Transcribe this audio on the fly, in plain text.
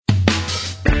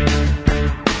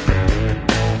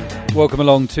Welcome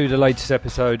along to the latest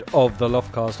episode of the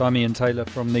Loftcast. I'm Ian Taylor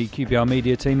from the QPR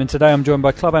media team, and today I'm joined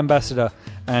by club ambassador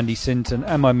Andy Sinton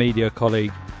and my media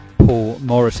colleague Paul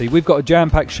Morrissey. We've got a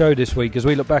jam-packed show this week as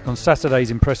we look back on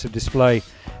Saturday's impressive display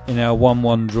in our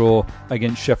 1-1 draw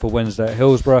against Sheffield Wednesday at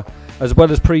Hillsborough, as well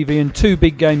as previewing two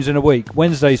big games in a week,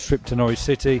 Wednesday's trip to Norwich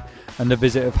City and the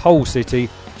visit of Hull City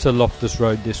to Loftus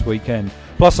Road this weekend.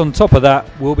 Plus, on top of that,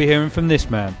 we'll be hearing from this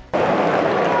man.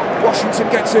 Washington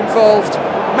gets involved.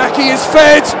 Mackie is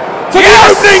fed for the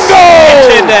opening goal!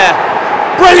 It's in there.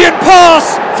 Brilliant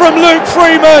pass from Luke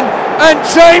Freeman, and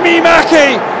Jamie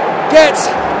Mackie gets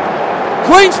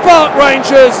Queen's Park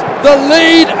Rangers the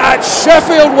lead at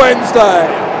Sheffield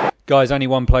Wednesday. Guys, only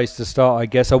one place to start, I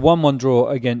guess. A 1-1 draw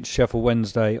against Sheffield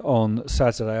Wednesday on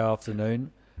Saturday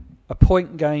afternoon. A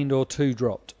point gained or two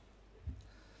dropped?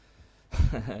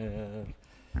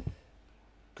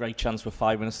 Great chance with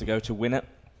 5 minutes to go to win it.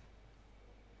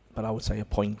 But I would say a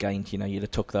point gained. You know, you'd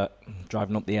have took that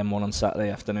driving up the M1 on Saturday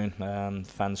afternoon.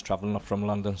 Fans travelling up from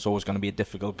London. It's always going to be a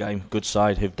difficult game. Good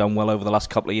side who've done well over the last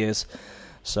couple of years.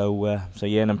 So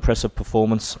yeah, an impressive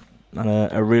performance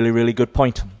and a really, really good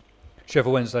point.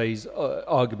 Sheffield Wednesday's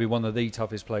arguably one of the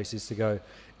toughest places to go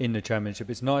in the Championship.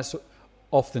 It's nice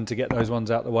often to get those ones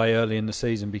out of the way early in the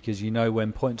season, because you know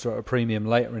when points are at a premium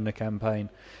later in the campaign,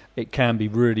 it can be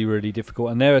really, really difficult.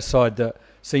 And they're a side that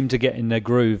seem to get in their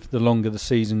groove the longer the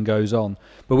season goes on.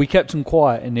 But we kept them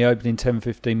quiet in the opening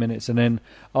 10-15 minutes, and then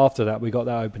after that we got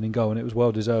that opening goal, and it was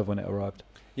well deserved when it arrived.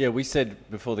 Yeah, we said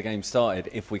before the game started,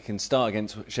 if we can start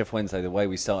against Sheffield Wednesday the way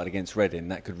we started against Reading,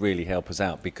 that could really help us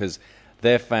out, because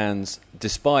their fans,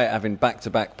 despite having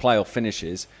back-to-back playoff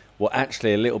finishes, were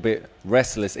actually a little bit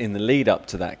restless in the lead-up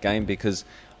to that game, because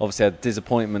obviously had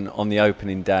disappointment on the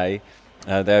opening day.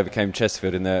 They overcame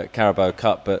Chesterfield in the Carabao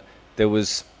Cup, but there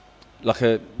was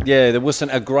there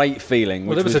wasn't a great feeling.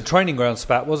 Well, there was a training ground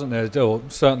spat, wasn't there? Or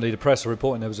certainly the press are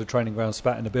reporting there was a training ground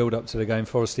spat in the build-up to the game.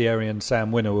 Forestieri and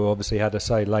Sam Winner, who obviously had a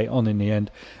say late on in the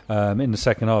end, in the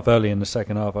second half, early in the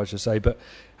second half, I should say. But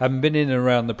having been in and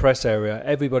around the press area,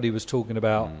 everybody was talking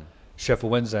about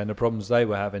Sheffield Wednesday and the problems they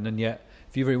were having, and yet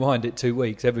if you rewind it 2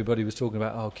 weeks, everybody was talking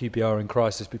about QPR in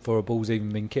crisis before a ball's even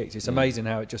been kicked. It's amazing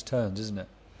how it just turns, isn't it?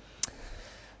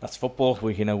 That's football.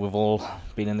 We've all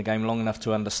been in the game long enough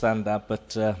to understand that.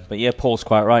 But yeah, Paul's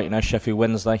quite right. You know, Sheffield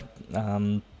Wednesday.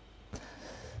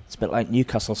 It's a bit like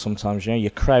Newcastle sometimes. You know, your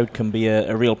crowd can be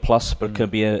a real plus, but it can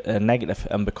be a negative.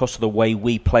 And because of the way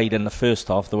we played in the first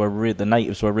half, the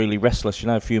natives were really restless. You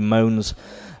know, a few moans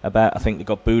about. I think they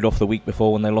got booed off the week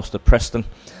before when they lost to Preston.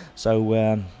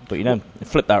 So, but you know,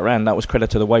 flip that round. That was credit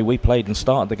to the way we played and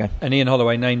started the game. And Ian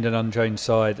Holloway named an unchanged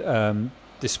side.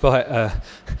 Despite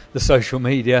the social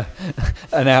media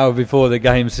an hour before the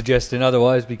game suggesting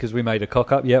otherwise, because we made a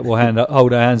cock-up. Yeah, we'll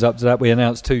hold our hands up to that. We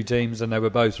announced two teams and they were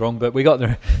both wrong, but we got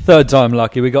there third time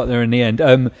lucky. We got there in the end.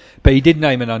 But he did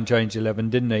name an unchanged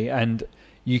 11, didn't he? And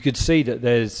you could see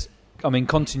that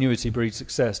continuity breeds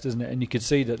success, doesn't it? And you could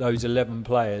see that those 11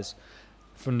 players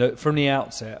from the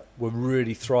outset were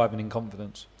really thriving in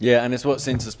confidence. Yeah, and it's what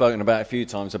Sinter's spoken about a few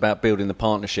times, about building the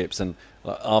partnerships, and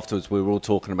afterwards we were all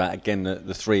talking about again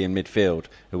the three in midfield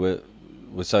who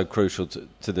were so crucial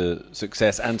to the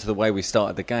success and to the way we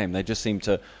started the game. They just seem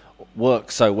to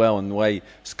work so well, and the way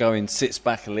Scowen sits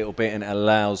back a little bit and it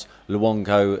allows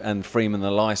Luongo and Freeman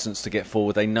the licence to get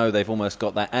forward. They know they've almost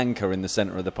got that anchor in the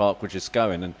centre of the park, which is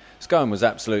Scowen, and Scowen was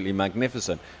absolutely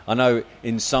magnificent. I know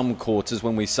in some quarters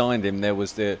when we signed him there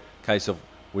was the case of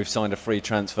we've signed a free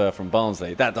transfer from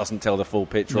Barnsley. That doesn't tell the full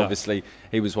picture. No. Obviously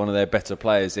he was one of their better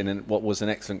players in what was an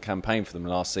excellent campaign for them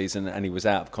last season, and he was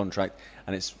out of contract,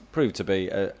 and it's proved to be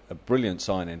a brilliant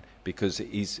signing, because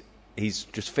he's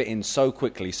just fit in so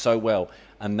quickly, so well,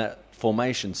 and that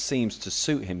formation seems to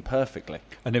suit him perfectly.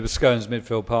 And it was Scowen's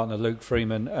midfield partner, Luke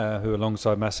Freeman, who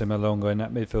alongside Massimo Luongo in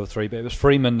that midfield three, but it was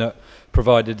Freeman that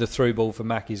provided the through ball for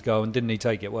Mackie's goal, and didn't he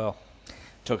take it well?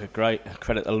 Took it great.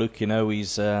 Credit to Luke. You know,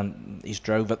 he's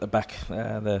drove at the back,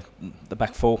 the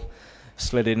back four,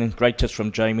 slid in. Great touch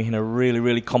from Jamie, and a really,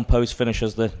 really composed finish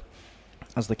as the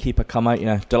keeper come out. You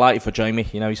know, delighted for Jamie.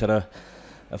 You know, he's had a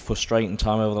frustrating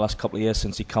time over the last couple of years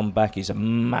since he come back. He's a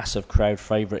massive crowd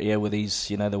favourite here with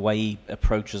his, you know, the way he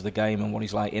approaches the game and what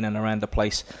he's like in and around the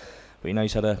place. But you know,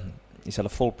 he's had a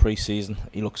full pre-season.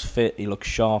 He looks fit. He looks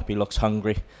sharp. He looks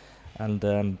hungry,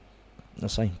 and I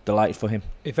say delighted for him.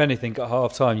 if anything, at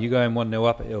half-time, you're going 1-0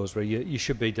 up at Hillsborough, you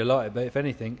should be delighted. But if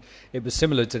anything, it was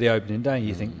similar to the opening day.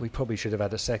 You think we probably should have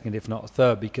had a second, if not a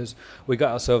third, because we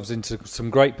got ourselves into some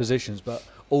great positions, but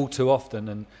all too often.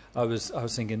 And I was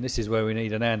thinking, this is where we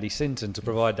need an Andy Sinton to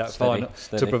provide that final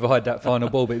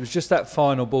ball. But it was just that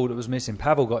final ball that was missing.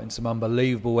 Pavel got in some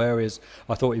unbelievable areas.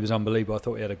 I thought he was unbelievable. I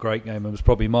thought he had a great game and was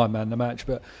probably my man of the match.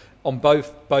 But on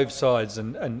both sides,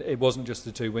 and it wasn't just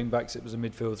the two wing backs, it was a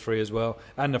midfield three as well,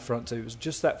 and the front two. It was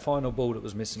just that final ball that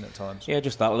was missing at times. Yeah,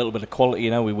 just that little bit of quality.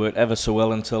 We worked ever so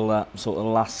well until that sort of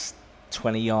last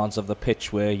 20 yards of the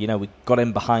pitch where we got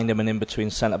in behind him and in between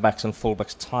centre backs and full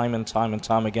backs time and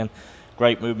time again.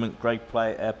 Great movement, great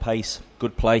play, pace,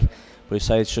 good play. But we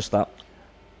say it's just that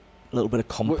little bit of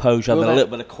composure, a little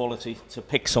bit of quality to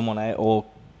pick someone out. Or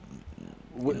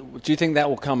do you think that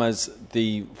will come as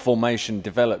the formation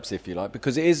develops, if you like?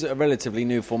 Because it is a relatively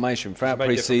new formation. Throughout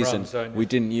pre-season, we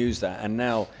didn't use that, and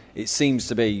now it seems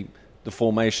to be the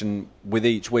formation with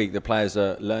each week. The players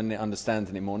are learning it,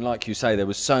 understanding it more. And like you say, there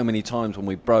was so many times when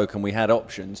we broke and we had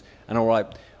options, and all right,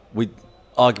 we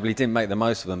arguably didn't make the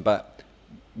most of them, but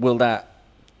will that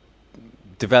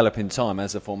develop in time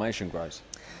as the formation grows?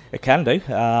 It can do,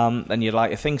 and you'd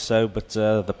like to think so, but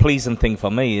the pleasing thing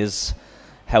for me is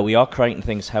how we are creating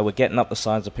things, how we're getting up the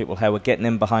sides of people, how we're getting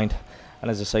in behind. And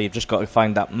as I say, you've just got to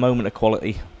find that moment of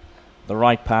quality, the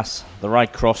right pass, the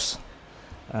right cross,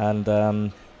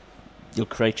 and you'll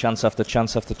create chance after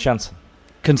chance after chance.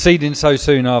 Conceding so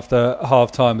soon after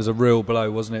half-time was a real blow,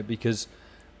 wasn't it? Because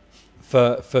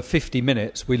for 50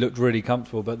 minutes we looked really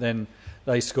comfortable, but then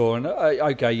they score. And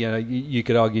okay, you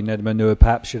could argue Ned Manua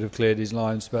perhaps should have cleared his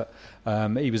lines, but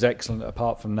he was excellent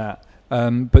apart from that.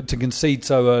 But to concede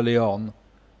so early on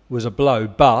was a blow.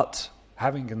 But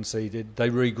having conceded, they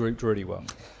regrouped really well.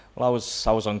 Well,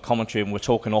 I was on commentary and we're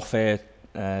talking off air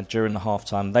during the half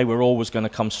time. They were always going to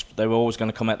come. They were always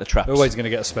going to come at the traps. They're always going to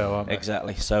get a spell, aren't they?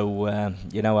 Exactly. So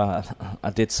I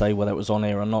did say whether it was on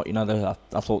air or not.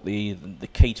 I thought the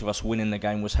key to us winning the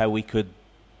game was how we could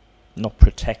not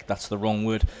protect. That's the wrong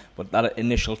word. But that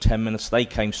initial 10 minutes, they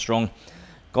came strong.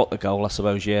 Got the goal, I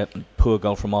suppose. Yeah, poor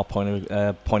goal from our point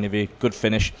of view. Good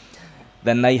finish.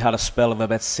 Then they had a spell of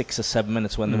about 6 or 7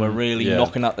 minutes when they were really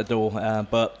knocking at the door.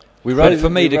 But for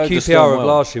me, the QPR of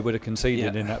last year would have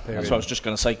conceded in that period. That's what I was just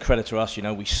going to say. Credit to us.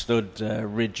 We stood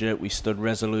rigid, we stood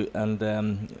resolute,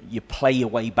 and you play your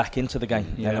way back into the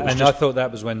game. Yeah, and I thought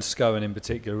that was when Scowen in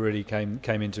particular really came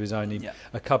into his own.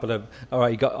 A couple of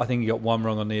I think he got one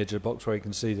wrong on the edge of the box where he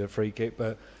conceded a free kick,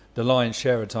 but the lion's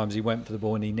share of times he went for the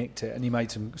ball and he nicked it, and he made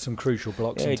some crucial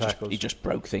blocks and tackles. He just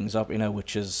broke things up,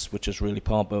 which is really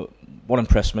part. But what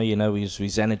impressed me,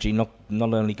 his energy, not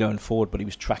only going forward, but he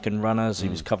was tracking runners. He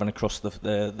was covering across the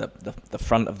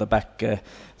front of the back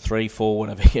 3, 4,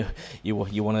 whatever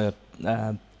you want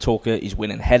to talk it. He's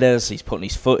winning headers. He's putting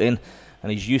his foot in,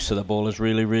 and his use of the ball is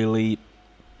really, really,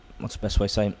 what's the best way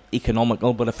of saying,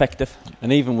 economical but effective.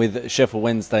 And even with Sheffield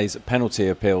Wednesday's penalty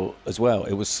appeal as well,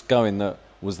 it was Scowen that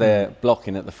was there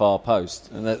blocking at the far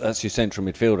post, and that's your central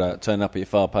midfielder turning up at your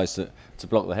far post to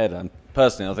block the header. And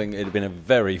personally, I think it'd have been a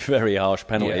very, very harsh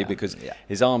penalty because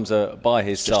his arms are by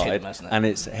his side and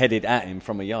it's headed at him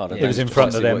from a yard. It was in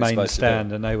front of their main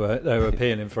stand, and they were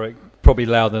appealing for it probably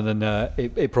louder than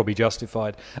it probably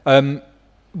justified.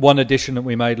 One addition that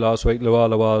we made last week,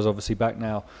 Luar is obviously back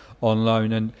now on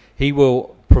loan, and he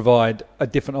will provide a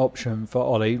different option for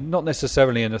Ollie, not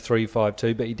necessarily in a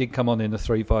 3-5-2, but he did come on in a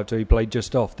 3-5-2. He played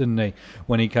just off, didn't he,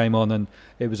 when he came on, and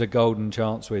it was a golden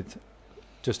chance with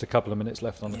just a couple of minutes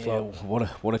left on the clock.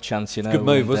 What a chance, Good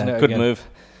move, wasn't it? Good move.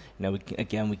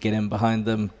 We get in behind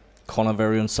them. Connor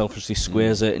very unselfishly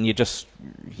squares it, and you just,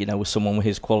 with someone with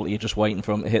his quality, you're just waiting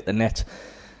for him to hit the net.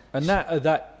 And that at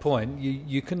that point,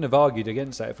 you couldn't have argued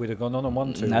against that if we'd have gone on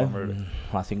 1-2. No, really.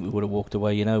 I think we would have walked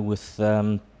away, with...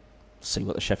 see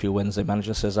what the Sheffield Wednesday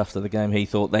manager says after the game. He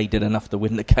thought they did enough to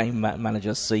win the game.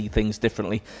 Managers see things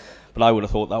differently. But I would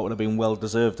have thought that would have been well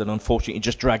deserved, and unfortunately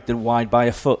just dragged it wide by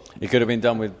a foot. It could have been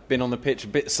done with been on the pitch a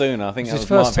bit sooner. I think that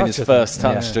might have been his first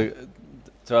touch to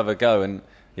have a go. And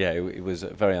it was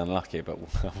very unlucky, but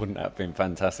wouldn't that have been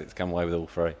fantastic to come away with all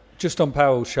three? Just on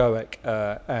Pavel Shoek,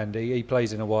 Andy, he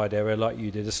plays in a wide area like you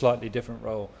did, a slightly different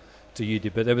role to you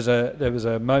did, but there was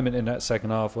a moment in that second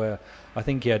half where I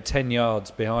think he had 10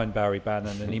 yards behind Barry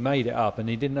Bannon, and he made it up, and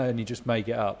he didn't only just make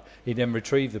it up, he then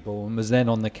retrieved the ball and was then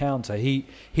on the counter.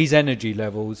 His energy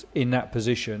levels in that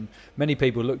position, many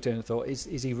people looked at him and thought,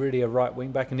 is he really a right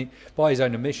wing back? And by his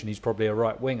own admission, he's probably a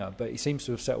right winger, but he seems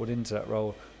to have settled into that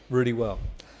role really well.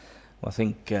 Well, I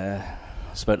think I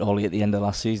spoke to Ollie at the end of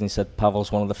last season. He said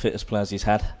Pavel's one of the fittest players he's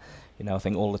had. I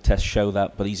think all the tests show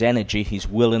that, but his energy, his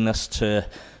willingness to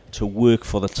to work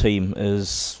for the team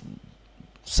is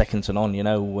second to none.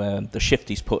 The shift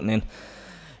he's putting in,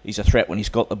 he's a threat when he's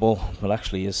got the ball, but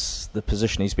actually is the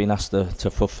position he's been asked to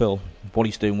fulfil. What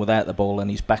he's doing without the ball and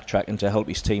he's backtracking to help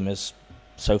his team has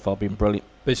so far been brilliant.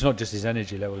 But it's not just his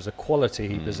energy levels, the quality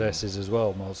he possesses as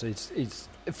well, Miles. It's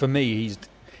for me,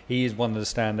 he is one of the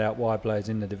standout wide players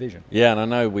in the division. Yeah, and I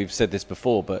know we've said this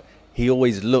before, but he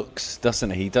always looks,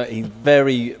 doesn't he? He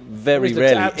very, very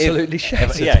rarely. Absolutely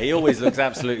shattered. Yeah, he always looks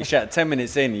absolutely shattered. 10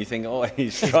 minutes in, you think, oh,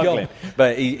 he's struggling.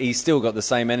 But he's still got the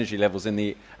same energy levels in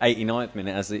the 89th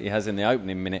minute as he has in the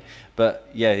opening minute. But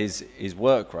yeah, his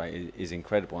work rate is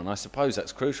incredible. And I suppose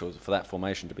that's crucial for that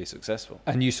formation to be successful.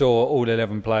 And you saw all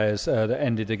 11 players that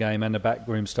ended the game and the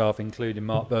backroom staff, including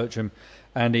Mark Bircham,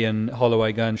 Andy and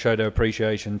Holloway, go and show their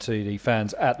appreciation to the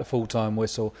fans at the full-time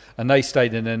whistle, and they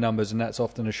stayed in their numbers, and that's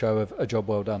often a show of a job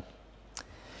well done.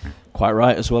 Quite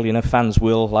right as well. Fans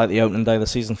will, like the opening day of the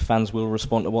season, fans will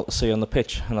respond to what they see on the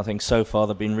pitch, and I think so far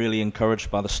they've been really encouraged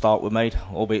by the start we made,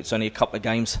 albeit it's only a couple of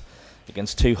games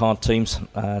against two hard teams,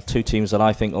 two teams that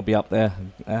I think will be up there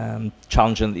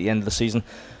challenging at the end of the season.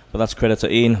 But that's credit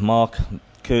to Ian, Mark,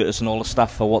 Curtis and all the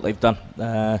staff for what they've done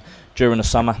during the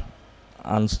summer.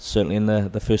 And certainly in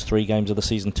the first 3 games of the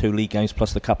season, 2 league games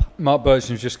plus the cup. Mark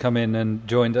Bertram's just come in and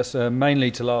joined us, mainly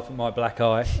to laugh at my black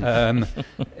eye.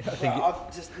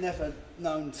 I've just never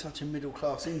known such a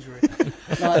middle-class injury.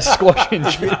 A squash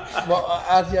injury.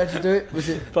 How did you do it? Was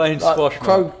it playing squash?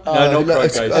 No,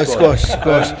 not croquet.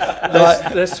 Squash.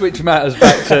 Let's switch matters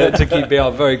back to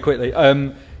QPR very quickly.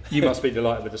 You must be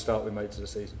delighted with the start we made to the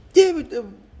season. Yeah,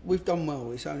 we've done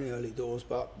well. It's only early doors,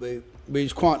 but we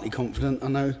was quietly confident. I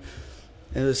know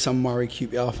there was some worried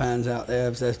QPR fans out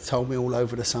there. They've told me all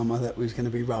over the summer that we was going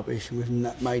to be rubbish and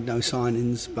we've made no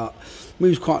signings, but we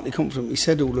was quietly confident. We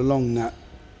said all along that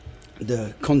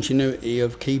the continuity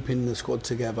of keeping the squad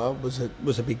together was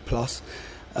a big plus.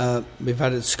 We've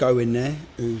added Sco in there,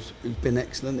 who's been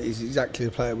excellent. He's exactly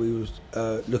the player we was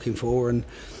looking for, and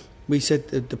we said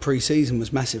that the pre-season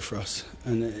was massive for us,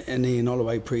 and Ian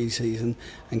Holloway pre-season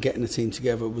and getting the team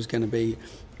together was going to be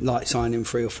like signing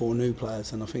 3 or 4 new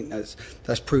players, and I think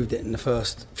that's proved it in the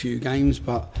first few games,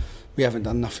 but we haven't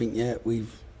done nothing yet.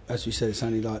 As we said, it's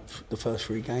only like the first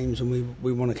 3 games, and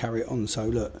we want to carry it on. So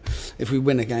look, if we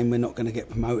win a game, we're not going to get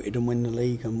promoted and win the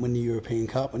league and win the European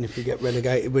Cup, and if we get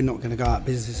relegated, we're not going to go out of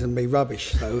business and be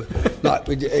rubbish. So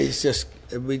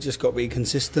we just got to be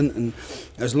consistent, and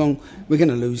we're going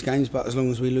to lose games, but as long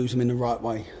as we lose them in the right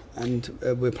way, and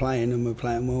we're playing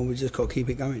well, we just got to keep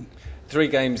it going. 3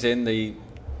 games in, the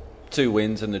 2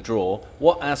 wins and the draw.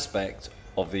 What aspect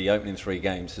of the opening 3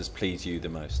 games has pleased you the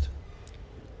most?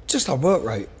 Just our work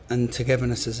rate and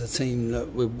togetherness as a team.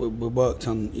 Look, we worked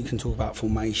on. You can talk about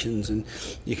formations and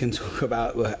you can talk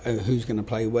about who's going to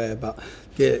play where, but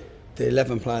the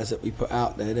 11 players that we put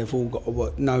out there, they've all got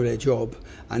to know their job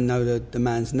and know the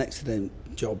man's next to them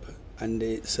job, and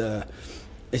it's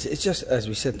just, as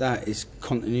we said, that is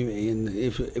continuity, and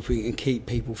if we can keep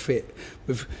people fit,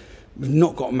 we've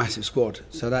not got a massive squad,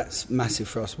 so that's massive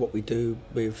for us. What we do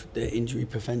with the injury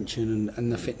prevention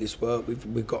and the fitness work,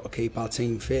 we've got to keep our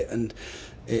team fit, and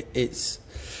it's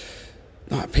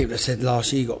like people have said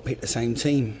last year, you got to pick the same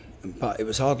team, but it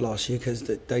was hard last year because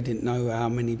they didn't know how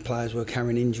many players were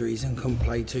carrying injuries and couldn't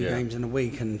play 2 games in a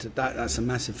week, and that's a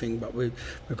massive thing. But we've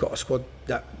got a squad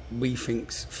that we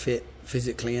think's fit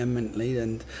physically and mentally,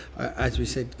 and as we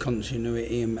said,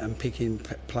 continuity and picking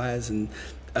players and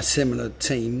a similar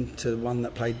team to the one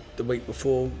that played the week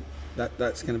before,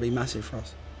 that's going to be massive for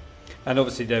us. And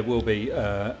obviously there will be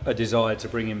a desire to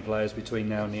bring in players between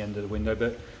now and the end of the window,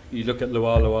 but you look at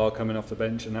Luar coming off the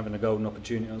bench and having a golden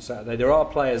opportunity on Saturday. There are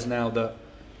players now that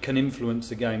can influence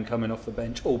the game coming off the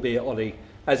bench, albeit Ollie,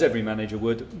 as every manager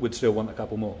would still want a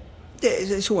couple more. Yeah,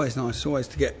 it's always nice. It's always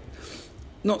to get,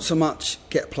 not so much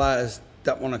get players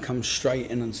that want to come straight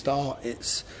in and start,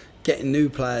 it's getting new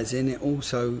players in. It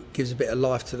also gives a bit of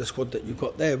life to the squad that you've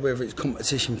got there, whether it's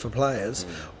competition for players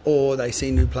or they see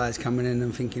new players coming in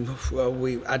and thinking, well,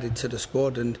 we added to the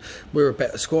squad and we're a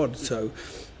better squad. So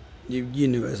you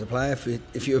knew as a player,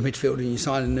 if you're a midfielder and you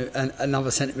sign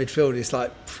another centre midfielder, it's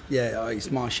like, yeah,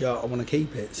 it's my shirt, I want to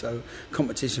keep it. So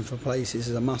competition for places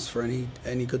is a must for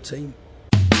any good team.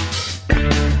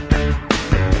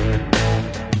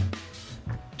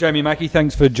 Jamie Mackie,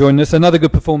 thanks for joining us. Another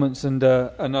good performance and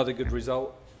another good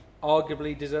result.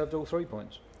 Arguably deserved all 3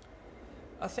 points.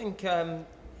 I think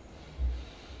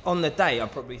on the day I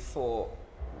probably thought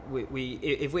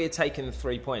if we had taken the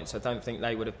 3 points, I don't think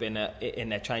they would have been in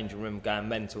their changing room going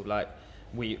mental like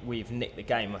we've nicked the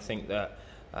game. I think that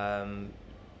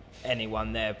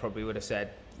anyone there probably would have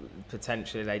said,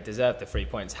 potentially they deserved the 3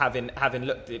 points. Having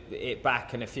looked at it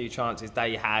back and a few chances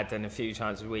they had and a few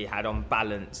chances we had, on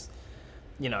balance,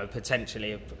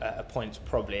 potentially a point's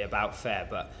probably about fair.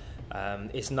 But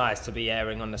it's nice to be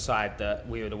erring on the side that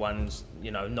we were the ones,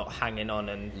 not hanging on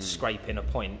and scraping a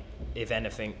point. If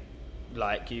anything,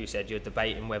 like you said, you're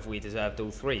debating whether we deserved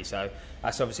all 3. So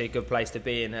that's obviously a good place to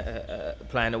be in,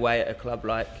 playing away at a club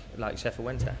like Sheffield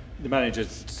Wednesday. The manager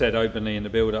said openly in the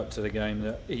build-up to the game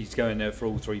that he's going there for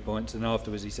all 3 points, and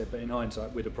afterwards he said, but in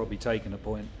hindsight, we'd have probably taken a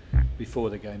point before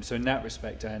the game. So in that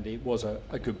respect, Andy, it was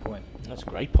a good point. That's a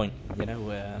great point.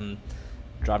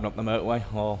 Driving up the motorway,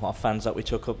 or our fans that we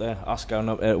took up there, us going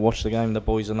up there to watch the game, the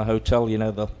boys in the hotel,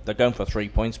 they're going for 3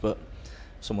 points, but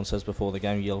someone says before the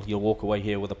game, you'll walk away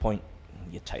here with a point.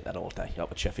 You take that all day up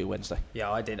at Sheffield Wednesday.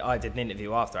 Yeah, I did an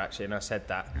interview after, actually, and I said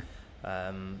that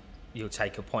you'll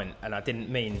take a point, and I didn't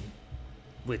mean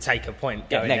we'd take a point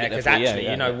going there, because actually,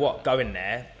 going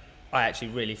there, I actually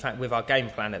really with our game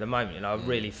plan at the moment, I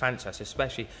really fancy us,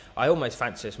 especially. I almost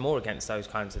fancy us more against those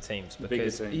kinds of teams,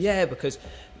 because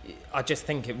I just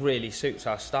think it really suits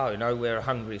our style. We're a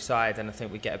hungry side, and I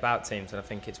think we get about teams, and I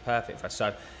think it's perfect for us.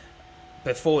 So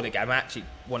before the game, I actually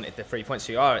wanted the 3 points.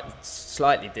 So you are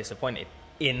slightly disappointed.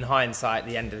 In hindsight, at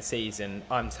the end of the season,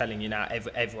 I'm telling you now,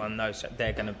 everyone knows that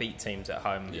they're going to beat teams at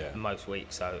home most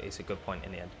weeks, so it's a good point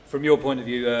in the end. From your point of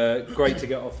view, great to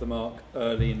get off the mark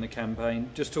early in the campaign.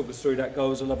 Just talk us through that goal. It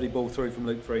was a lovely ball through from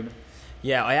Luke Freeman.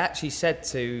 Yeah, I actually said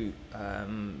to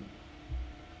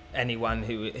anyone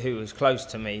who was close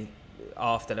to me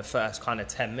after the first kind of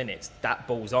 10 minutes, that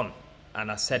ball's on. And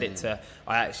I said it to,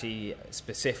 I actually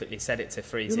specifically said it to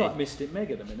Freezy. You're like Mystic Meg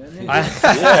at the minute, aren't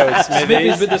you? It's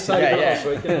Smithies with the save last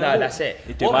week. No, that's it.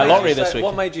 You did my lottery this week.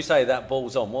 What made you say that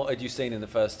ball's on? What had you seen in the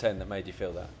first 10 that made you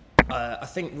feel that? I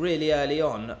think really early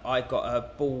on, I got a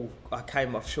ball, I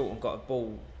came off short and got a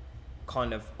ball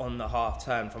kind of on the half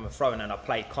turn from a throw, and I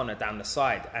played Connor down the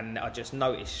side, and I just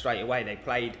noticed straight away they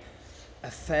played a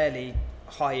fairly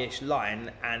high-ish line,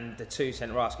 and the two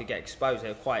centre-halves could get exposed.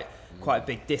 There were quite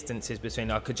big distances between.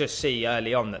 I could just see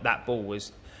early on that ball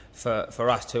was, for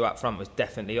us two up front, was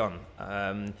definitely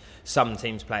on. Some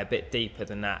teams play a bit deeper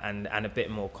than that and a bit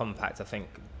more compact. I think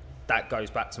that goes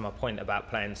back to my point about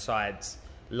playing sides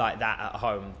like that at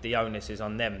home. The onus is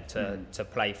on them to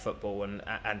play football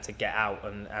and to get out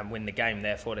and win the game.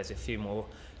 Therefore, there's a few more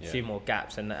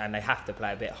gaps, and they have to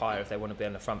play a bit higher if they want to be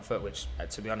on the front foot, which,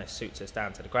 to be honest, suits us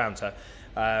down to the ground. So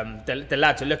the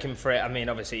lads are looking for it. I mean,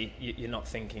 obviously, you're not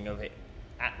thinking of it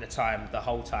at the time, the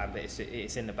whole time, but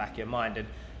it's in the back of your mind. And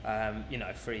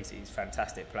Freezy's a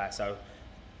fantastic player, so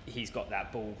he's got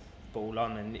that ball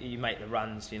on, and you make the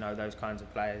runs. Those kinds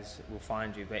of players will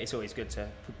find you, but it's always good to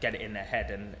get it in their head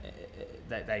and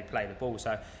they play the ball.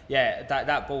 So yeah,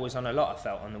 that ball was on a lot, I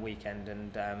felt, on the weekend,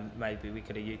 and maybe we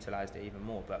could have utilised it even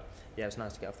more. But yeah, it was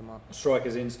nice to get off the mark.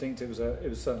 Striker's instinct. It was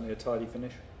certainly a tidy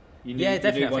finish. You knew,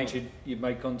 definitely. You knew once you'd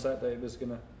made contact that it was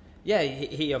gonna. Yeah,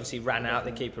 he obviously ran out.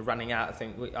 The keeper running out. I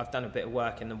think I've done a bit of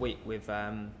work in the week with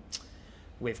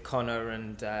Connor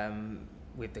and.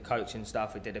 With the coaching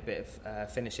staff, we did a bit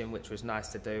of finishing, which was nice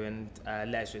to do, and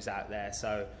Les was out there,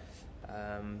 so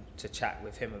to chat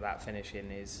with him about finishing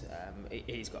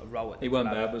he's got a role at the club. He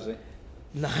wasn't bad, was he?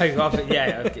 No,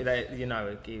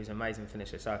 he was an amazing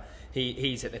finisher. So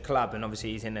he's at the club, and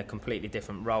obviously he's in a completely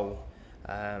different role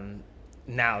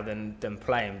now than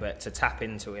playing. But to tap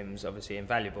into him is obviously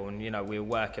invaluable. And we were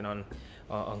working on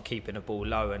keeping the ball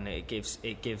low, and it gives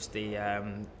the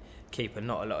keeper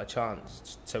not a lot of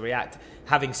chance to react.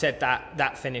 Having said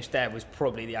that finish there was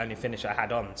probably the only finish I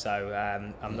had on,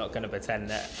 so I'm not going to pretend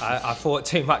that I thought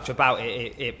too much about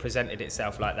it. It presented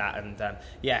itself like that, and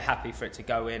happy for it to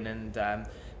go in, and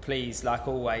pleased, like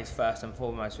always, first and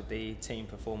foremost with the team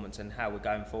performance and how we're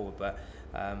going forward. But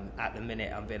at the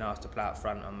minute I'm being asked to play up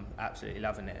front, I'm absolutely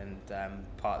loving it,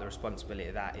 and part of the responsibility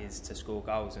of that is to score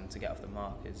goals and to get off the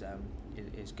mark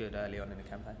is good early on in the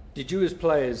campaign. Did you as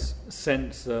players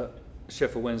sense that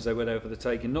Sheffield Wednesday were there for the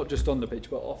taking, not just on the pitch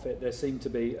but off it? There seemed to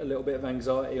be a little bit of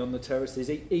anxiety on the terraces.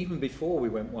 Even before we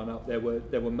went one up, there were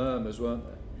murmurs, weren't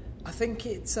there? I think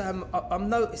it's I'm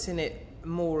noticing it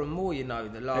more and more, the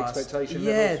last expectation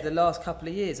levels? The last couple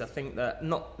of years. I think that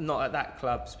not at that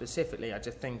club specifically, I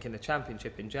just think in the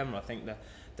Championship in general, I think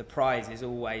the prize is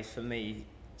always for me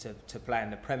to play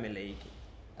in the Premier League,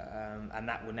 and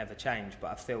that will never change.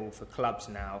 But I feel for clubs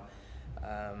now,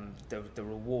 the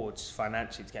rewards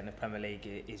financially to get in the Premier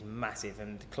League is massive,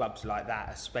 and clubs like that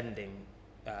are spending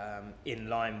in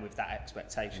line with that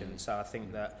expectation. So I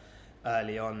think that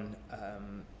early on,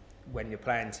 when you're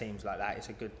playing teams like that, it's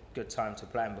a good time to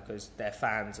play them, because their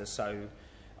fans are so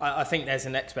I think there's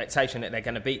an expectation that they're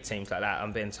going to beat teams like that.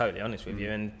 I'm being totally honest with you,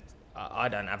 and I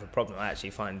don't have a problem. I actually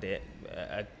find it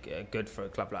good for a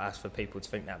club like us for people to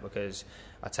think that, because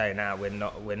I tell you now, we're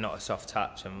not a soft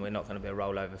touch, and we're not going to be a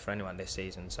rollover for anyone this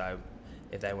season. So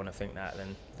if they want to think that,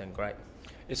 then great.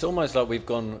 It's almost like we've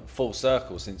gone full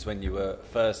circle since when you were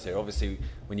first here. Obviously,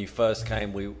 when you first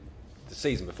came, the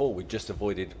season before, we just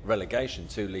avoided relegation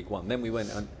to League One. Then we went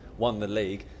and won the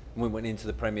league, and we went into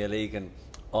the Premier League, and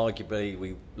arguably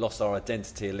we lost our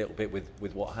identity a little bit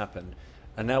with what happened.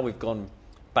 And now we've gone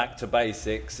back to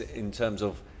basics in terms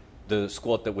of the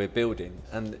squad that we're building.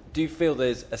 And do you feel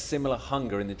there's a similar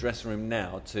hunger in the dressing room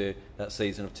now to that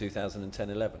season of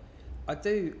 2010-11? I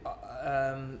do.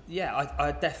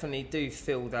 I definitely do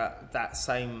feel that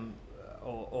same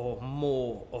or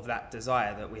more of that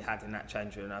desire that we had in that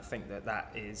change room. And I think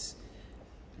that is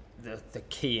the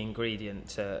key ingredient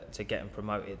to getting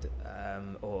promoted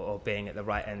or being at the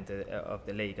right end of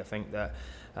the league. I think that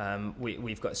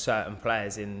we've got certain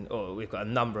players we've got a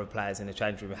number of players in the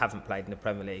change room who haven't played in the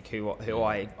Premier League who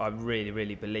I really,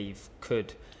 really believe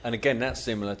could. And again, that's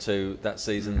similar to that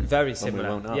season. Very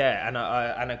similar, yeah. And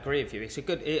I agree with you. It's a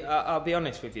good. I'll be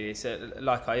honest with you. It's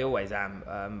like I always am.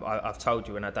 I've told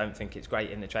you when I don't think it's great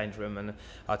in the change room, and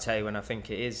I'll tell you when I think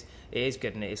it is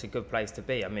good, and it's a good place to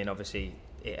be. I mean, obviously,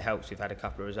 it helps. We've had a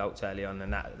couple of results early on,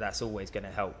 and that's always going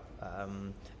to help.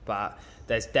 But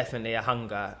there's definitely a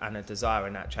hunger and a desire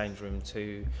in that change room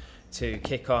to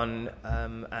kick on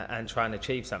and try and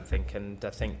achieve something. And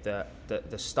I think that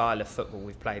the style of football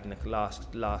we've played in the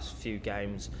last few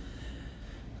games,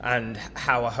 and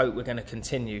how I hope we're going to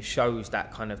continue, shows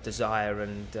that kind of desire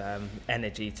and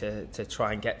energy to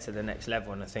try and get to the next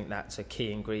level. And I think that's a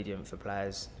key ingredient for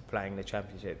players playing the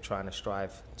Championship, trying to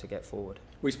strive to get forward.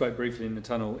 We spoke briefly in the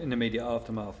tunnel in the immediate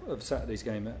aftermath of Saturday's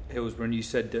game at Hillsborough, and you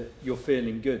said that you're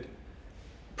feeling good.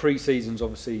 Pre-season's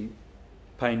obviously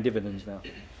paying dividends now.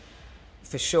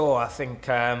 For sure. I think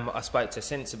I spoke to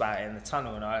Since about it in the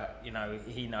tunnel, and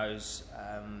he knows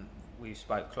we've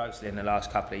spoke closely in the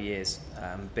last couple of years,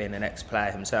 being an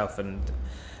ex-player himself, and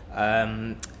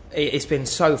it's been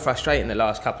so frustrating the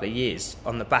last couple of years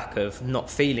on the back of not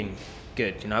feeling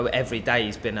good. Every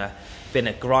day's been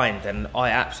a grind, and I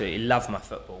absolutely love my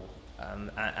football,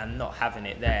 and not having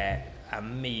it there,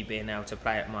 and me being able to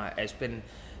play it's been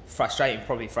frustrating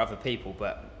probably for other people,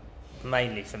 but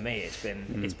mainly for me it's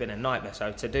been a nightmare.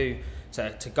 So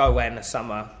to go away in the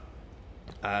summer,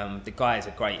 the guys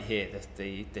are great here,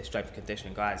 the strength and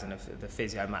conditioning guys, and the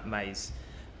physio Matt May's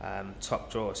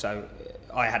top drawer. So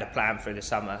I had a plan through the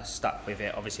summer, stuck with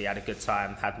it, obviously had a good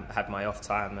time, had my off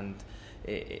time, and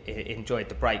enjoyed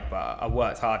the break, but I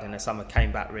worked hard in the summer,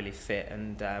 came back really fit,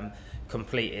 and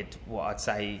completed what I'd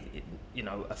say,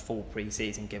 a full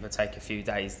pre-season, give or take a few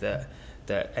days that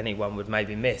anyone would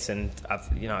maybe miss. And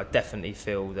I definitely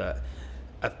feel that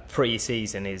a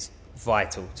pre-season is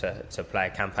vital to play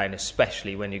a campaign,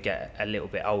 especially when you get a little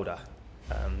bit older.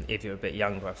 If you're a bit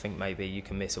younger, I think maybe you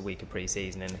can miss a week of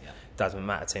pre-season and it doesn't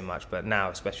matter too much. But now,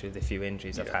 especially with the few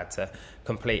injuries I've had, to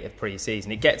complete a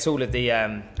pre-season, it gets all of the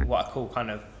what I call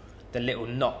kind of the little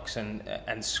knocks and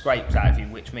scrapes out of you,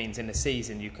 which means in the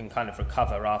season you can kind of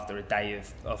recover after a day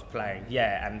of playing.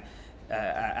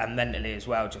 And mentally as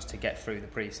well, just to get through the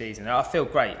pre-season. I feel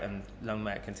great, and long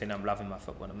may it continue. I'm loving my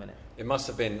football in a minute. It must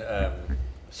have been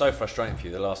so frustrating for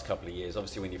you the last couple of years.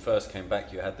 Obviously, when you first came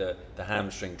back, you had the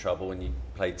hamstring trouble and you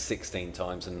played 16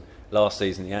 times, and last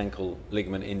season the ankle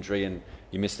ligament injury, and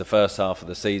you missed the first half of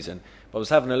the season. But I was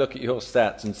having a look at your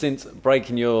stats, and since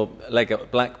breaking your leg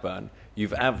at Blackburn,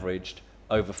 you've averaged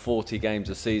over 40 games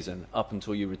a season up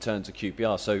until you returned to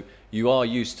QPR. So you are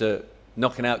used to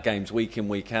knocking out games week in,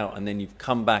 week out, and then you've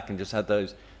come back and just had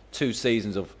those 2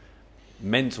 seasons of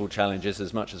mental challenges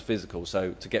as much as physical.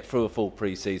 So to get through a full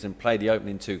pre-season, play the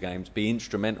opening 2 games, be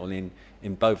instrumental in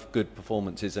both good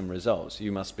performances and results,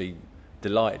 you must be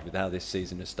delighted with how this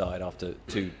season has started after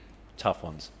 2 tough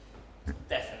ones.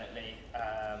 Definitely.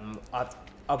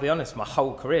 I'll be honest, my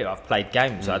whole career I've played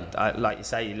games. I, like you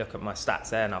say, you look at my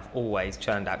stats there, and I've always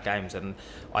churned out games, and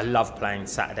I love playing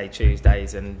Saturday,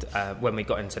 Tuesdays, and when we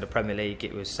got into the Premier League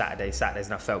it was Saturdays,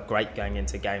 and I felt great going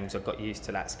into games. I got used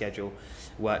to that schedule,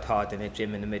 worked hard in the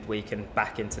gym in the midweek, and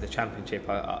back into the Championship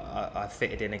I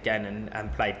fitted in again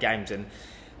and played games, and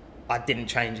I didn't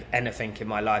change anything in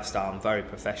my lifestyle. I'm very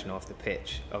professional off the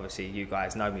pitch. Obviously, you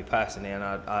guys know me personally, and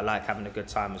I like having a good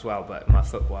time as well. But my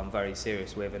football, I'm very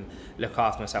serious with and look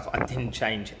after myself. I didn't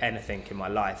change anything in my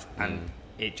life, and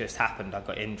it just happened. I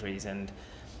got injuries, and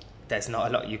there's not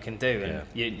a lot you can do. And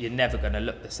you're never going to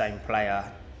look the same player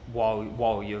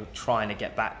while you're trying to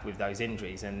get back with those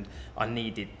injuries. And I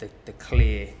needed the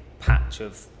clear patch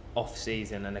of off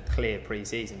season and a clear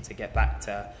pre-season to get back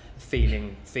to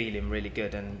feeling really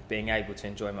good and being able to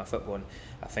enjoy my football. And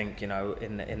I think,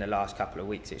 in the last couple of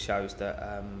weeks it shows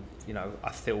that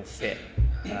I feel fit.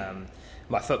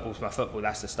 My football's my football.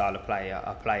 That's the style of play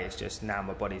I play. It's just now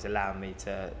my body's allowing me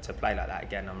to play like that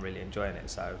again. I'm really enjoying it,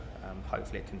 so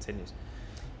hopefully it continues.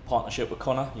 Partnership with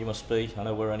Connor, you must be. I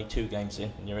know we're only 2 games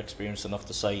in, and you're experienced enough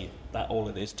to say that all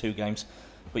it is, 2 games.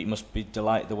 But you must be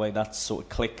delighted the way that's sort of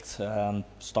clicked,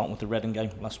 starting with the Reading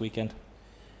game last weekend.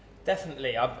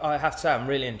 Definitely. I have to say I'm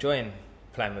really enjoying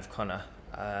playing with Connor.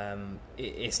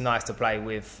 It's nice to play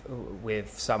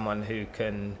with someone who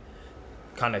can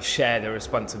kind of share the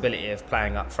responsibility of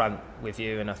playing up front with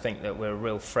you, and I think that we're a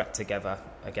real threat together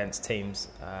against teams.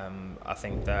 I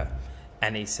think that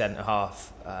any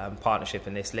centre-half partnership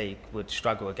in this league would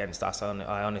struggle against us.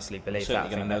 I honestly believe that.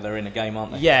 Certainly going to know they're in a game,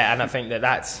 aren't they? Yeah, and I think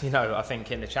that's, I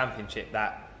think in the Championship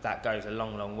that goes a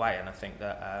long way, and I think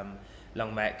that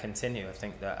long may it continue. I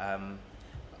think that,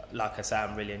 like I say,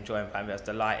 I'm really enjoying playing. I was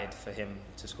delighted for him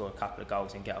to score a couple of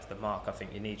goals and get off the mark. I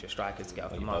think you need your strikers to get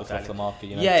off the mark. Both off the mark,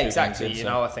 yeah, exactly.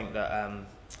 I think that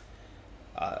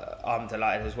I'm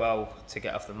delighted as well to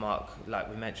get off the mark, like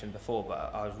we mentioned before.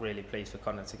 But I was really pleased for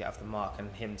Connor to get off the mark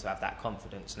and him to have that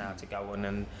confidence now to go on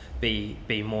and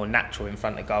be more natural in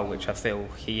front of goal, which I feel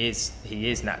he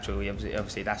is natural.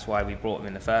 Obviously, that's why we brought him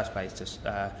in the first place,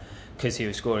 because he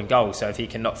was scoring goals. So if he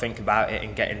can not think about it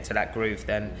and get into that groove,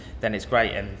 then it's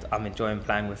great, and I'm enjoying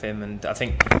playing with him. And I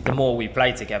think the more we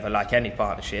play together, like any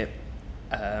partnership,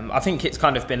 I think it's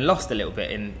kind of been lost a little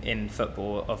bit in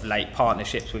football of late,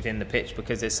 partnerships within the pitch,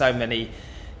 because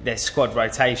there's squad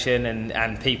rotation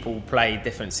and people play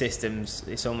different systems.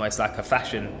 It's almost like a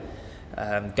fashion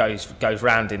goes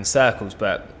round in circles,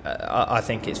 but I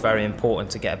think it's very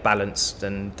important to get a balanced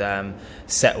and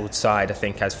settled side. I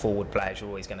think as forward players, you're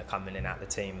always going to come in and out the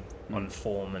team on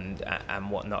form and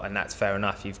whatnot, and that's fair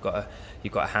enough. You've got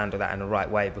to handle that in the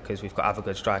right way, because we've got other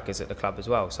good strikers at the club as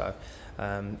well. So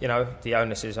the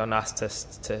onus is on us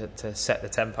to set the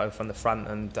tempo from the front,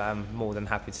 and I'm more than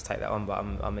happy to take that on. But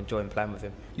I'm enjoying playing with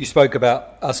him. You spoke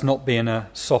about us not being a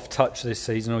soft touch this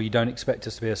season, or you don't expect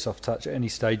us to be a soft touch at any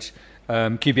stage.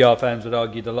 QPR fans would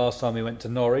argue the last time we went to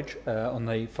Norwich on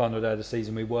the final day of the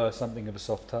season, we were something of a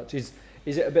soft touch. Is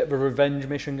it a bit of a revenge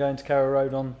mission going to Carrow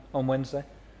Road on Wednesday?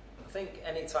 I think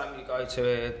any time you go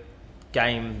to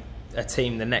a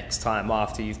team the next time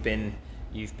after you've been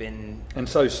and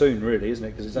so soon, really, isn't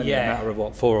it? Because it's only a matter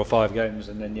of 4 or 5 games,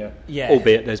 and then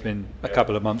albeit there's been a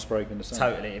couple of months break in the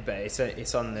summer. Totally, but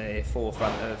it's on the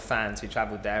forefront of fans who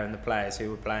travelled there and the players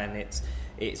who were playing.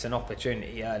 It's an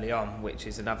opportunity early on, which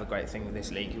is another great thing with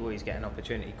this league. You always get an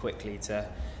opportunity quickly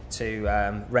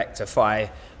to rectify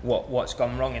what's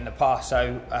gone wrong in the past.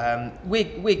 So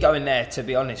we're going there, to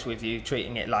be honest with you,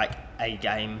 treating it like a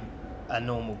game, a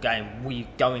normal game. We're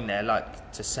going there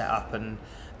like to set up, and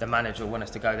the manager will want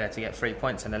us to go there to get 3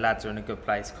 points, and the lads are in a good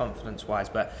place confidence-wise.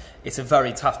 But it's a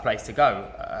very tough place to go.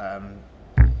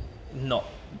 Not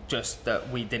just that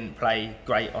we didn't play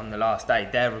great on the last day.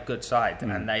 They're a good side,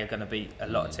 and they are going to beat a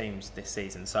lot of teams this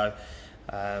season. So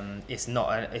it's not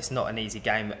an easy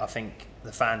game. I think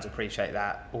the fans appreciate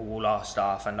that. All our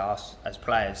staff and us as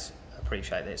players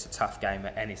appreciate that it's a tough game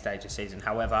at any stage of the season.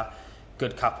 However,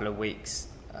 good couple of weeks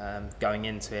going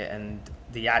into it, and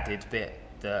the added bit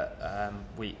that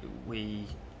we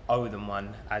owe them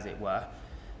one, as it were,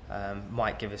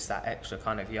 might give us that extra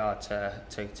kind of yard to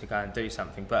go and do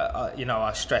something. But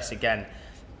I stress again,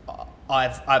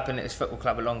 I've been at this football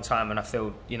club a long time, and I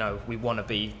feel we want to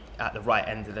be at the right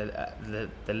end of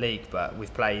the league. But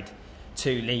we've played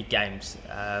 2 league games,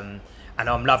 and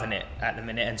I'm loving it at the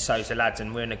minute, and so's the lads,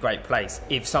 and we're in a great place.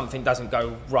 If something doesn't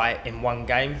go right in one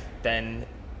game, then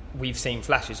we've seen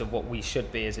flashes of what we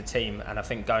should be as a team, and I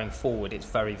think going forward it's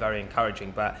very, very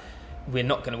encouraging. But we're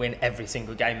not going to win every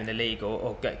single game in the league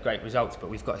or get great results, but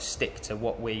we've got to stick to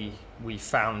what we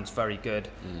found very good,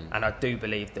 and I do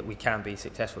believe that we can be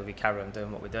successful if we carry on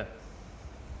doing what we're doing.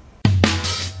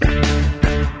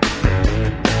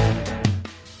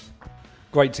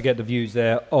 Great to get the views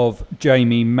there of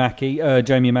Jamie Mackie.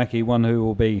 Jamie Mackie, one who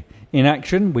will be in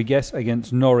action, we guess,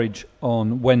 against Norwich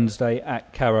on Wednesday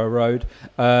at Carrow Road.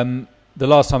 The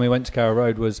last time we went to Carrow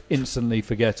Road was instantly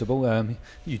forgettable.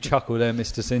 You chuckle there,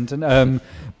 Mr. Sinton.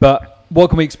 But what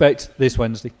can we expect this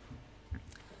Wednesday?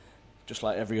 Just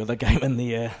like every other game in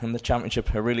the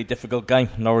Championship, a really difficult game.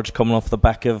 Norwich coming off the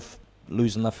back of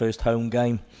losing their first home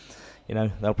game.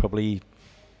 They'll probably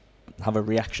have a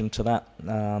reaction to that.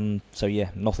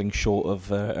 Nothing short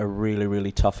of a really,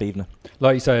 really tough evening.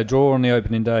 Like you say, a draw on the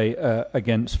opening day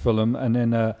against Fulham, and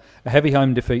then a heavy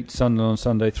home defeat to Sunderland on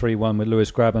Sunday 3-1 with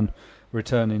Lewis Grabban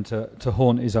returning to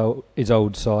haunt his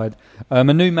old side. A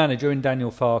new manager in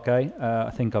Daniel Farke, I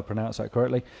think I pronounced that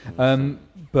correctly.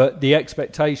 But the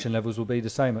expectation levels will be the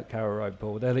same at Carrow Road,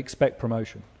 Paul. They'll expect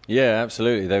promotion. Yeah,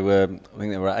 absolutely. I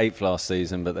think they were 8th last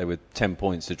season, but they were 10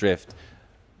 points adrift.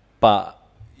 But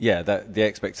yeah, the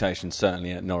expectation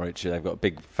certainly at Norwich, they've got a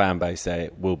big fan base there,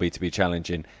 it will be to be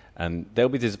challenging. And they'll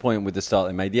be disappointed with the start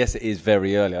they made. Yes, it is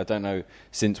very early. I don't know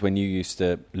since when you used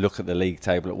to look at the league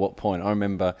table at what point. I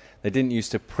remember they didn't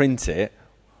used to print it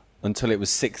until it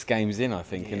was 6 games in, I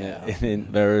think. Yeah.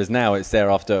 Whereas now it's there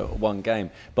after 1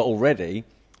 game. But already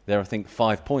they're, I think,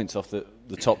 5 points off the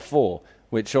top 4,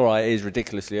 which, all right, is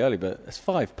ridiculously early. But it's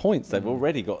 5 points they've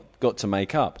already got to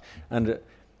make up. And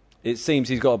it seems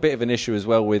he's got a bit of an issue as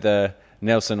well with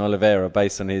Nelson Oliveira,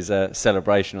 based on his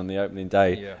celebration on the opening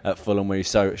day at Fulham, where he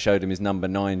showed him his number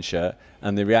 9 shirt,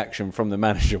 and the reaction from the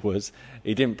manager was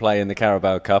he didn't play in the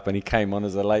Carabao Cup and he came on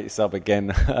as a late sub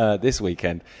again this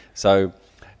weekend. So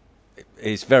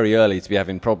it's very early to be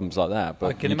having problems like that. But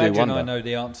I can imagine I know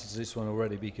the answer to this one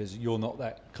already because you're not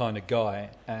that kind of guy,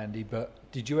 Andy, but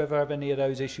did you ever have any of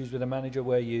those issues with a manager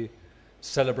where you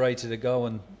celebrated a goal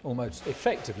and almost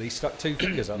effectively stuck 2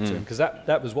 fingers up to him, because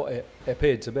that was what it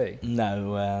appeared to be?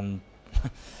 No,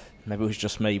 maybe it was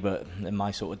just me, but in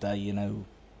my sort of day,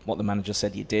 what the manager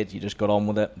said you did, you just got on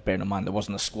with it. Bearing in mind there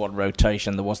wasn't a squad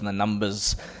rotation, there wasn't the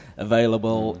numbers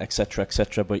available, etc.,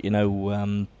 etc. But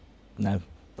no,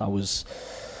 I was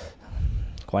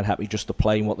quite happy just to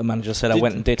play what the manager said. I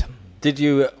went and did.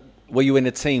 Were you in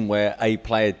a team where a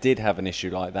player did have an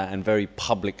issue like that and very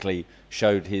publicly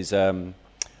showed his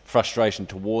frustration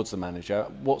towards the manager?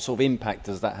 What sort of impact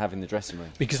does that have in the dressing room?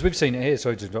 Because we've seen it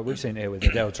here. We've seen it here with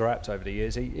Adel Taarabt over the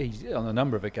years. He on a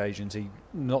number of occasions, he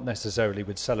not necessarily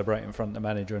would celebrate in front of the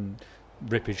manager and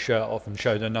rip his shirt off and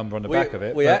show the number on the back of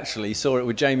it. We actually saw it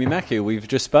with Jamie Mackie, who we've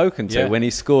just spoken to, when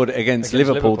he scored against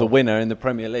Liverpool, the winner in the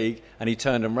Premier League, and he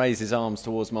turned and raised his arms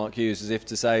towards Mark Hughes as if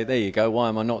to say, there you go, why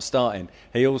am I not starting?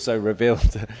 He also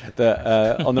revealed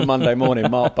that on the Monday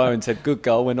morning, Mark Bowen said, good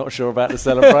goal, we're not sure about the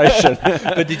celebration.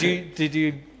 But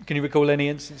can you recall any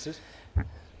instances?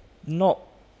 Not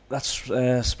that's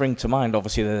spring to mind.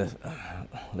 Obviously,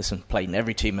 playing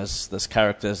every team there's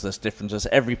characters, there's differences.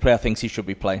 Every player thinks he should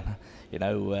be playing.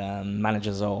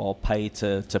 Managers are paid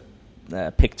to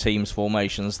pick teams,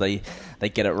 formations. They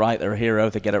get it right. They're a hero.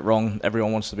 They get it wrong.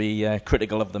 Everyone wants to be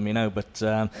critical of them,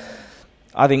 But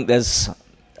I think there's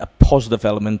a positive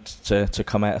element to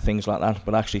come out of things like that.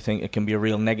 But I actually think it can be a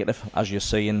real negative, as you're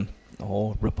seeing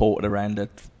or reported around at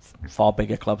far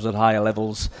bigger clubs at higher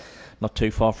levels, not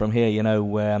too far from here.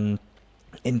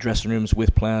 In dressing rooms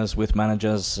with players, with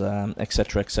managers,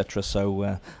 etc., etc.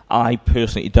 So I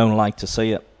personally don't like to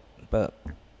see it. But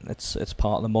it's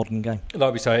part of the modern game.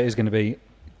 Like we say, it is going to be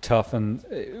tough, and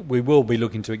we will be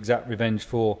looking to exact revenge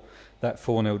for that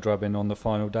 4-0 drubbing on the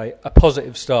final day. A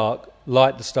positive start,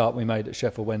 like the start we made at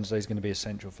Sheffield Wednesday, is going to be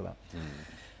essential for that.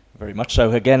 Very much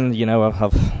so. Again, I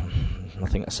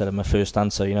think I said in my first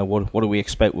answer, what do we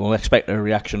expect? We'll expect a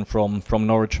reaction from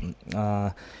Norwich.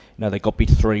 They got beat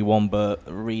 3-1, but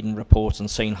reading reports and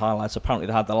seeing highlights, apparently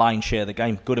they had the lion's share of the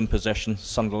game, good in possession.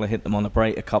 Sunderland hit them on the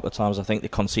break a couple of times. I think they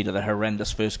conceded a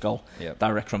horrendous first goal,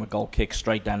 direct from a goal kick,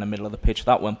 straight down the middle of the pitch.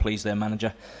 That won't please their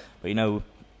manager. But,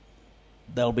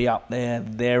 they'll be up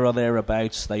there or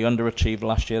thereabouts. They underachieved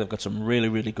last year. They've got some really,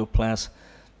 really good players.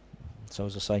 So,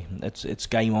 as I say, it's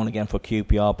game on again for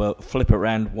QPR, but flip it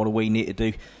around. What do we need to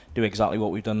do? Do exactly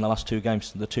what we've done in the last 2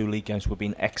 games. The 2 league games, we've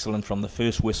been excellent from the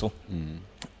first whistle.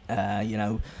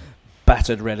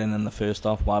 Battered Reading in the first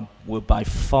half. We're by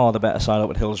far the better side up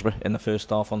at Hillsborough in the first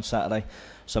half on Saturday.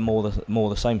 So more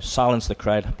the same. Silence the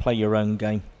crowd, play your own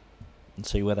game, and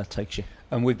see where that takes you.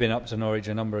 And we've been up to Norwich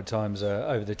a number of times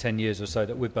over the 10 years or so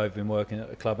that we've both been working at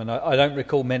the club, and I don't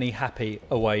recall many happy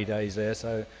away days there.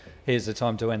 So here's the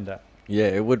time to end that. Yeah,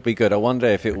 it would be good. I wonder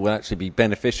if it will actually be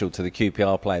beneficial to the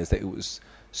QPR players that it was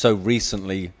so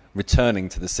recently returning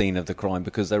to the scene of the crime,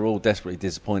 because they're all desperately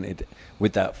disappointed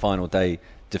with that final day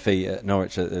defeat at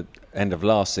Norwich at the end of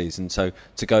last season. So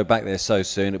to go back there so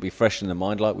soon, it'll be fresh in the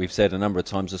mind. Like we've said a number of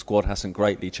times, the squad hasn't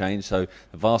greatly changed, so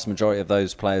the vast majority of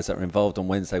those players that were involved on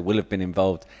Wednesday will have been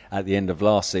involved at the end of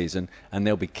last season, and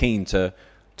they'll be keen to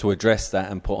address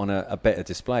that and put on a better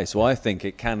display. So I think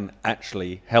it can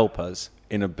actually help us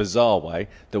in a bizarre way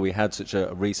that we had such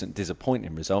a recent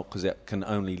disappointing result, because it can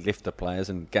only lift the players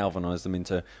and galvanise them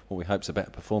into what we hope is a better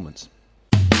performance.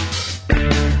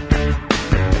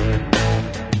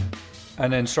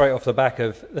 And then straight off the back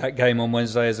of that game on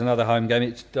Wednesday is another home game.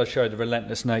 It does show the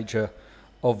relentless nature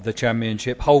of the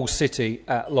Championship. Hull City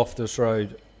at Loftus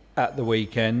Road at the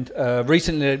weekend.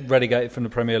 Recently relegated from the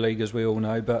Premier League, as we all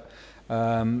know, but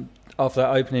after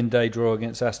that opening day draw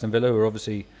against Aston Villa, who are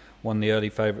obviously one of the early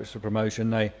favourites for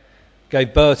promotion, they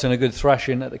gave Burton a good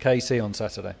thrashing at the KC on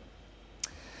Saturday.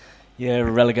 Yeah,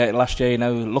 relegated last year.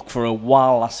 Look for a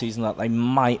while last season that they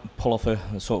might pull off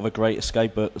a sort of a great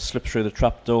escape, but slipped through the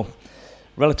trapdoor.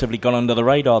 Relatively gone under the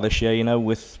radar this year,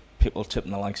 with people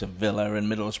tipping the likes of Villa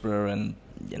and Middlesbrough and,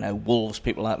 Wolves,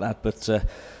 people like that. But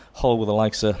Hull with the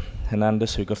likes of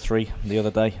Hernandez, who got 3 the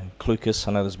other day, and Clucas,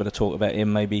 I know there's a bit of talk about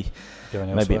him maybe going.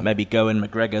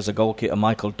 McGregor's a goalkeeper,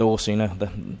 Michael Dorsey,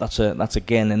 that's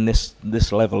again in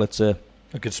this level, it's a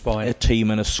good spine, a team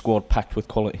and a squad packed with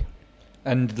quality.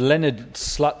 And Leonard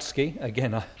Slutsky,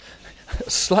 again,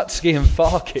 Slutsky and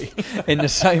Farke in the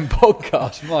same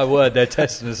podcast. My word, they're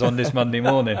testing us on this Monday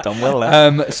morning. Done well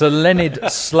there. So Leonard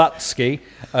Slutsky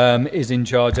is in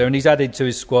charge there, and he's added to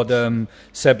his squad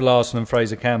Seb Larson and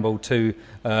Fraser Campbell, 2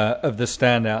 of the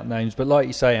standout names. But like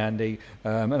you say, Andy,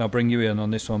 and I'll bring you in on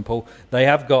this one, Paul, they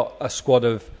have got a squad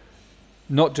of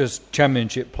not just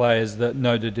Championship players that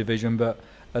know the division, but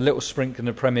a little sprinkling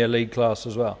of Premier League class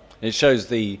as well. It shows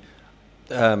the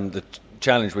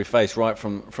challenge we faced right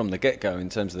from the get-go in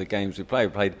terms of the games we played.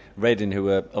 We played Reading, who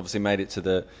obviously made it to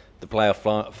the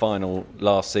playoff final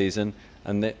last season,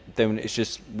 and then it's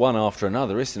just one after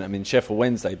another, isn't it? I mean, Sheffield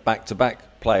Wednesday,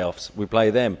 back-to-back playoffs, we play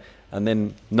them, and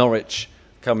then Norwich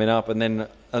coming up, and then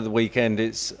at the weekend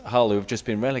it's Hull, who have just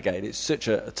been relegated. It's such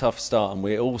a tough start, and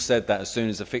we all said that as soon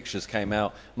as the fixtures came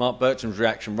out. Mark Bircham's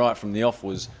reaction right from the off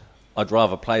was, I'd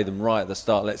rather play them right at the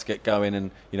start, let's get going,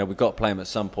 and we've got to play them at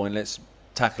some point, let's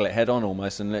tackle it head on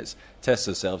almost, and let's test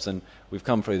ourselves. And we've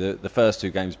come through the first 2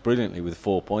 games brilliantly with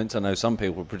 4 points. I know some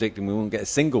people were predicting we wouldn't get a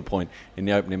single point in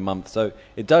the opening month, so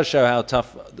it does show how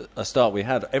tough a start we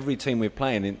had. Every team we're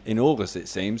playing in August, it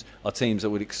seems, are teams that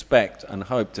would expect and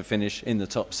hope to finish in the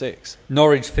top 6.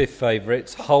 Norwich 5th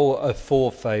favourites, Hull are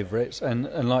 4th favourites,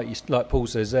 and like Paul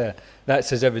says there, that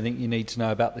says everything you need to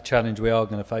know about the challenge we are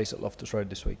going to face at Loftus Road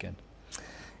this weekend.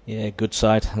 Yeah, good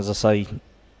side, as I say.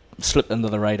 Slipped under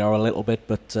the radar a little bit,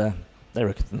 but they're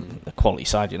a quality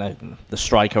side, The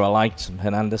striker I liked,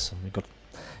 Hernandez,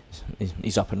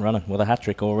 he's up and running with a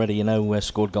hat-trick already,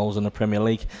 scored goals in the Premier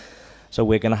League. So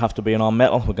we're going to have to be on our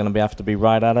mettle, we're going to have to be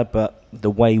right at it, but the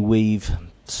way we've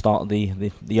started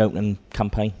the opening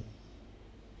campaign,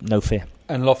 no fear.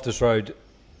 And Loftus Road,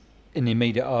 in the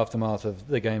immediate aftermath of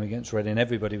the game against Reading,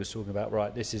 everybody was talking about,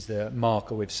 right, this is the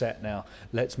marker we've set now,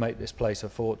 let's make this place a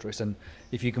fortress. And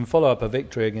if you can follow up a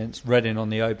victory against Reading on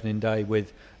the opening day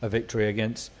with a victory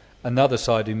against another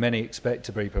side who many expect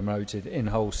to be promoted in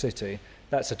Hull City,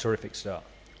 that's a terrific start.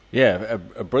 Yeah,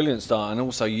 a brilliant start. And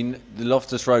also, the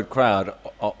Loftus Road crowd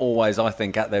are always, I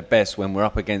think, at their best when we're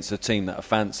up against a team that are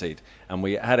fancied. And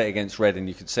we had it against Reading,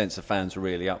 you could sense the fans were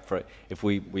really up for it. If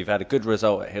we've had a good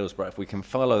result at Hillsborough, if we can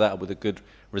follow that with a good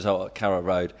result at Carrow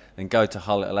Road, then go to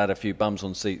Hull, it'll add a few bums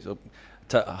on seats.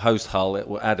 To host Hull, it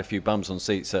will add a few bums on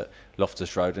seats at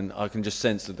Loftus Road, and I can just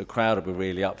sense that the crowd will be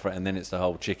really up for it. And then it's the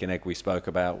whole chicken egg we spoke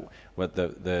about, whether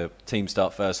the team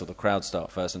start first or the crowd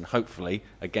start first, and hopefully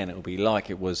again it will be like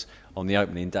it was on the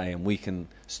opening day, and we can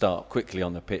start quickly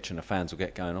on the pitch and the fans will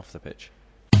get going off the pitch.